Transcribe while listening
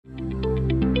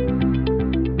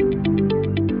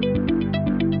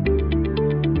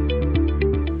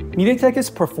MediaTek is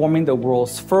performing the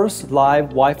world's first live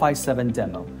Wi-Fi 7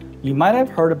 demo. You might have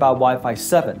heard about Wi-Fi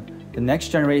 7, the next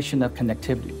generation of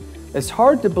connectivity. It's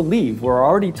hard to believe we're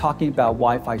already talking about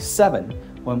Wi-Fi 7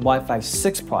 when Wi-Fi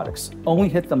 6 products only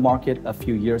hit the market a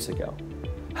few years ago.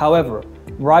 However,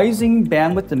 rising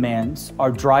bandwidth demands are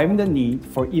driving the need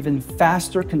for even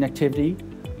faster connectivity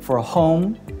for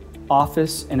home,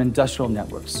 office, and industrial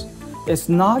networks. It's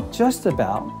not just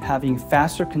about having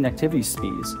faster connectivity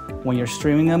speeds when you're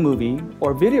streaming a movie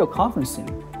or video conferencing.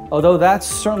 Although that's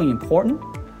certainly important,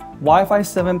 Wi-Fi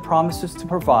 7 promises to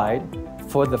provide,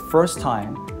 for the first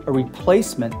time, a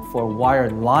replacement for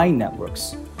wired line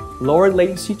networks, lower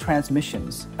latency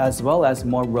transmissions, as well as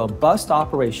more robust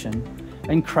operation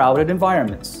in crowded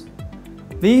environments.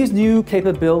 These new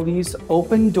capabilities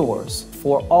open doors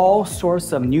for all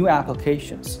sorts of new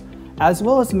applications, as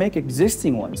well as make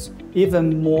existing ones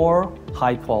even more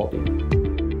high quality.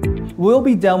 We'll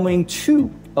be demoing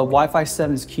two of Wi-Fi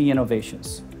 7's key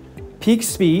innovations: peak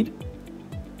speed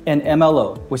and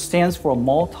MLO, which stands for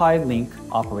multi-link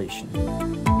operation.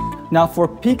 Now for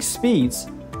peak speeds,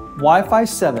 Wi-Fi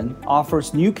 7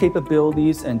 offers new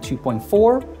capabilities in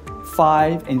 2.4,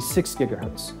 5, and 6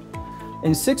 GHz.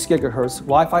 In 6 GHz,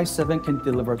 Wi-Fi 7 can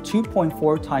deliver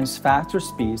 2.4 times faster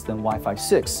speeds than Wi-Fi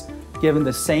 6, given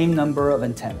the same number of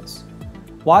antennas.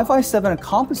 Wi-Fi 7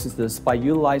 accomplishes this by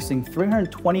utilizing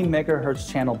 320 MHz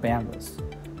channel bandwidth,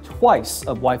 twice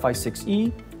of Wi-Fi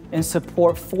 6E, and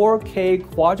support 4K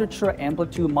quadrature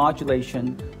amplitude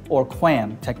modulation, or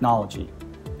QAM technology.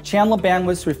 Channel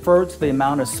bandwidths refer to the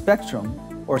amount of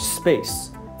spectrum, or space,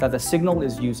 that the signal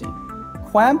is using.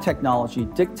 QAM technology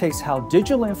dictates how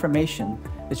digital information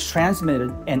is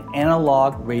transmitted in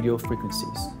analog radio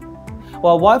frequencies.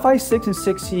 While Wi-Fi 6 and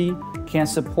 6E can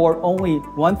support only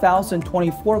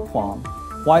 1024 QAM,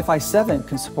 Wi-Fi 7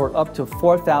 can support up to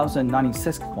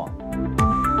 4096 QAM.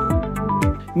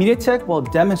 MediaTek will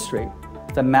demonstrate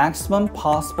the maximum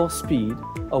possible speed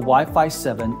of Wi-Fi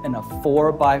 7 in a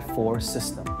 4x4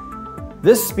 system.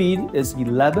 This speed is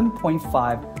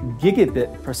 11.5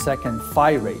 gigabit per second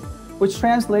PHY rate, which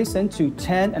translates into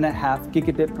 10.5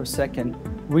 gigabit per second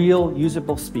real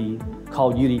usable speed,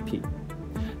 called UDP.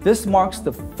 This marks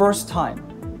the first time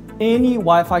any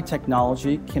Wi-Fi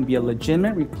technology can be a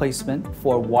legitimate replacement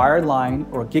for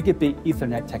wireline or gigabit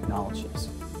Ethernet technologies.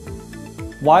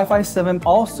 Wi-Fi 7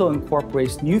 also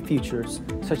incorporates new features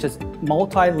such as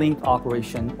multi-link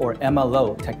operation, or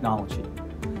MLO technology,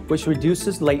 which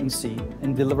reduces latency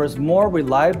and delivers more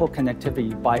reliable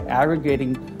connectivity by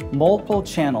aggregating multiple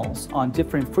channels on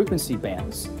different frequency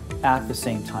bands at the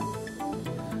same time.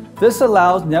 This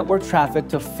allows network traffic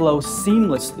to flow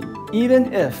seamlessly,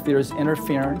 even if there's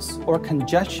interference or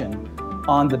congestion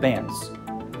on the bands.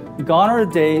 Gone are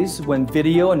the days when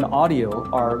video and audio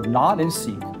are not in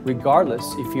sync, regardless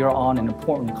if you're on an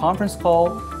important conference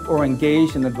call or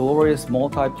engaged in a glorious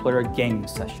multiplayer gaming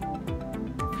session.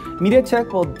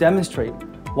 MediaTek will demonstrate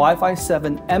Wi-Fi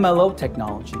 7 MLO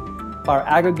technology by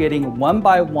aggregating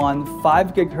 1x1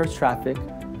 5 GHz traffic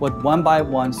with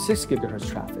 1x1 6 GHz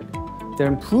traffic. The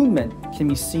improvement can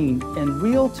be seen in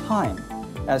real time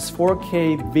as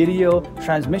 4K video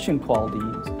transmission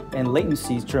qualities and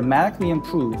latencies dramatically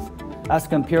improve as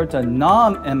compared to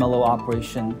non-MLO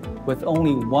operation with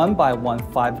only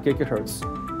 1x1 5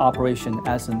 GHz operation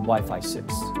as in Wi-Fi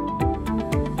 6.